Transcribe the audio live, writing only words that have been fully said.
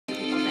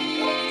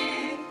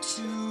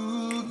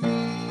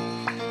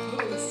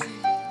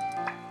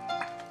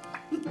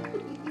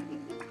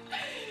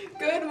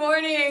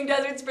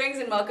Desert Springs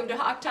and welcome to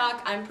Hawk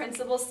Talk. I'm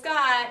Principal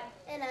Scott.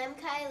 And I'm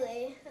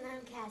Kylie. And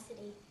I'm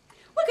Cassidy.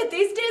 Look at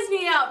these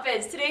Disney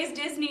outfits. Today's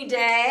Disney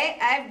Day.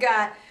 I've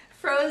got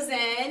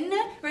Frozen.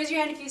 Raise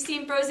your hand if you've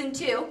seen Frozen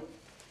 2.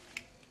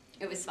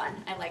 It was fun.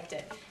 I liked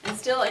it. And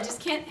still, I just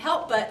can't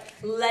help but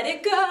let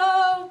it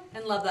go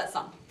and love that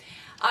song.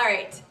 All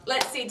right,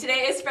 let's see.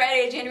 Today is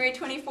Friday, January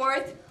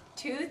 24th,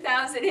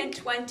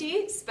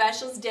 2020,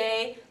 Specials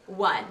Day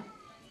 1.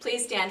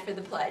 Please stand for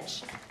the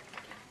pledge.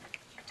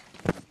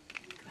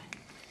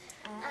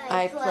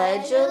 I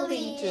pledge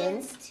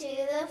allegiance to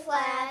the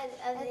flag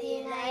of the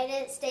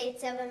United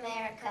States of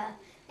America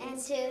and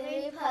to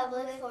the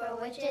republic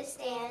for which it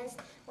stands,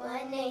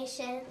 one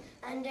nation,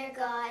 under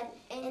God,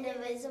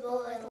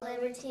 indivisible, with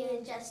liberty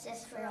and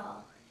justice for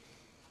all.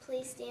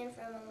 Please stand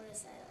for a moment of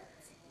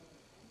silence.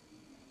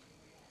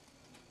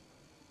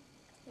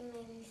 You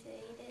may be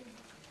seated.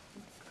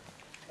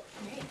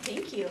 All right,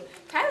 thank you.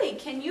 Kylie,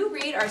 can you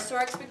read our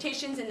SOAR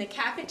expectations in the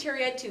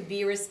cafeteria to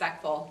be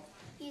respectful?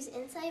 Use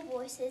inside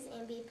voices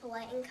and be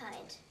polite and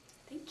kind.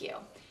 Thank you.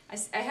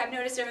 I have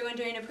noticed everyone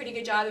doing a pretty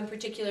good job, in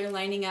particular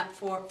lining up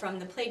from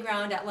the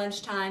playground at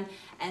lunchtime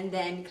and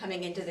then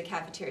coming into the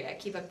cafeteria.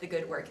 Keep up the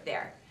good work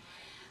there.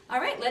 All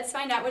right, let's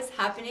find out what's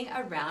happening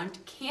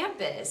around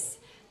campus.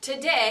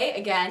 Today,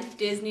 again,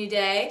 Disney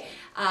Day,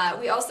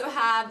 we also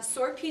have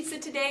SOAR Pizza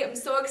today. I'm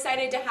so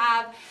excited to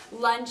have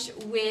lunch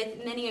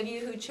with many of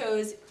you who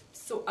chose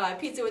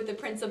Pizza with the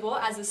Principal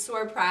as a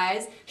SOAR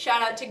prize.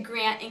 Shout out to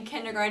Grant in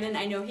kindergarten.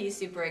 I know he's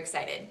super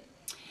excited.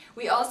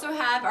 We also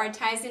have our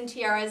Ties and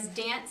Tiaras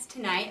dance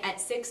tonight at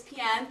 6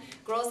 p.m.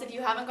 Girls, if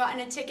you haven't gotten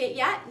a ticket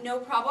yet, no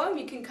problem.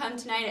 You can come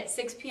tonight at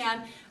 6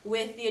 p.m.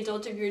 with the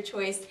adult of your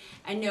choice.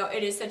 I know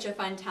it is such a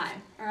fun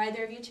time. Are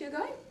either of you two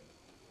going?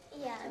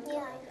 Yeah, I'm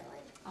going.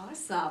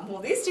 Awesome.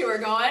 Well, these two are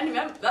going.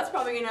 That's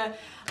probably going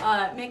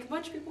to make a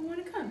bunch of people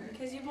want to come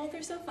because you both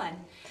are so fun.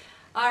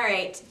 All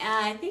right,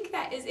 I think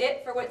that is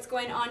it for what's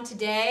going on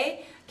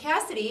today.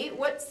 Cassidy,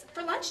 what's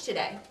for lunch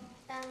today?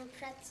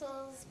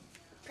 Pretzels,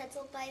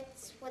 pretzel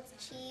bites with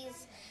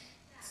cheese,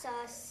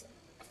 sauce,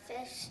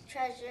 fish,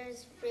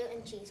 treasures, fruit,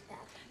 and cheese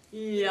pack.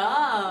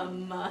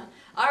 Yum.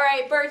 All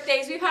right,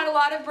 birthdays. We've had a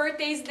lot of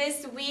birthdays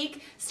this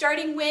week,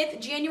 starting with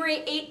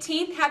January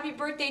 18th. Happy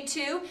birthday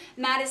to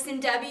Madison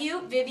W.,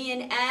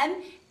 Vivian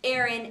M.,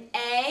 Aaron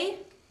A.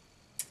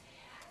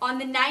 On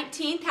the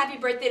 19th, happy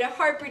birthday to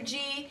Harper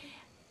G.,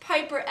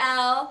 Piper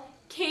L.,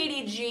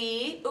 Katie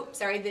G. Oops,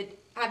 sorry,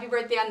 happy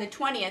birthday on the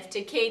 20th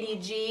to Katie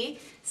G.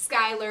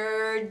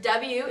 Skylar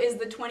W. is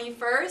the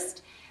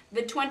 21st.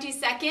 The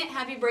 22nd,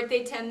 happy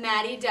birthday to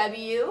Maddie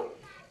W.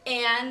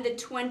 And the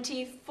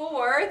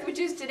 24th, which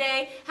is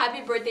today,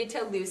 happy birthday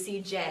to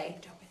Lucy J.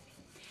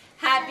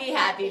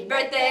 Happy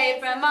birthday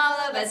from all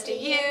of us to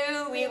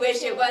you. We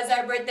wish it was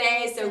our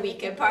birthday so we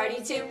could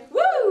party too.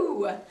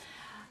 Woo!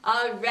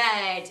 All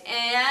right,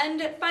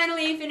 and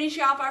finally finish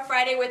off our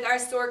Friday with our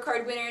SOAR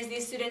card winners.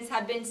 These students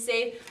have been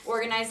safe,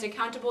 organized,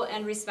 accountable,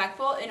 and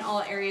respectful in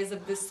all areas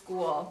of the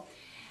school.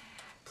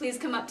 Please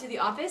come up to the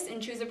office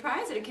and choose a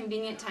prize at a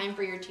convenient time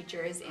for your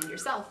teachers and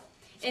yourself.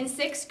 In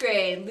 6th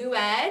grade,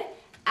 Lued,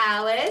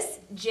 Alice,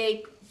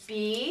 Jake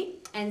B,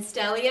 and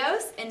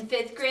Stelios. In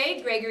 5th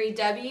grade, Gregory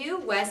W,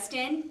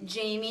 Weston,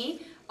 Jamie,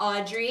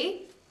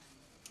 Audrey.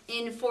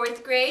 In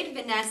 4th grade,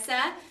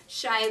 Vanessa,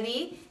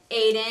 Shiley,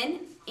 Aiden,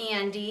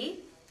 Andy,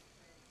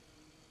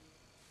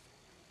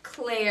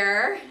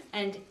 Claire,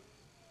 and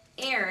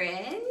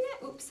Aaron.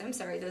 Oops, I'm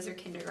sorry, those are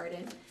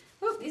kindergarten.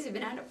 Oop, these have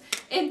been out of.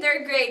 In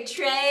 3rd grade,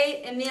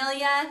 Trey,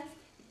 Amelia,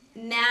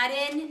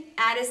 Madden,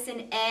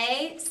 Addison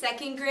A.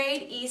 2nd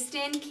grade,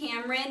 Easton,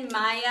 Cameron,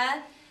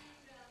 Maya,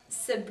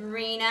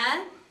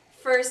 Sabrina.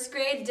 1st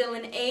grade,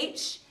 Dylan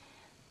H.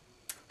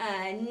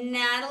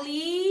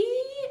 Natalie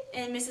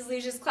in Mrs.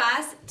 Legio's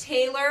class,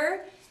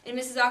 Taylor in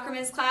Mrs.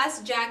 Ackerman's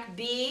class, Jack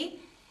B.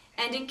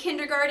 And in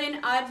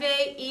kindergarten,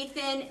 Adve,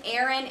 Ethan,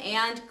 Aaron,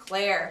 and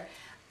Claire.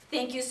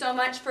 Thank you so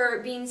much for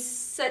being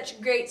such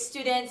great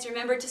students.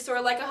 Remember to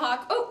soar like a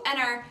hawk. Oh, and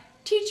our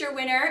teacher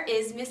winner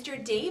is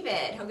Mr.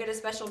 David. He'll get a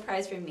special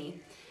prize from me.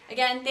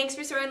 Again, thanks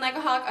for soaring like a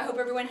hawk. I hope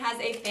everyone has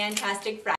a fantastic Friday.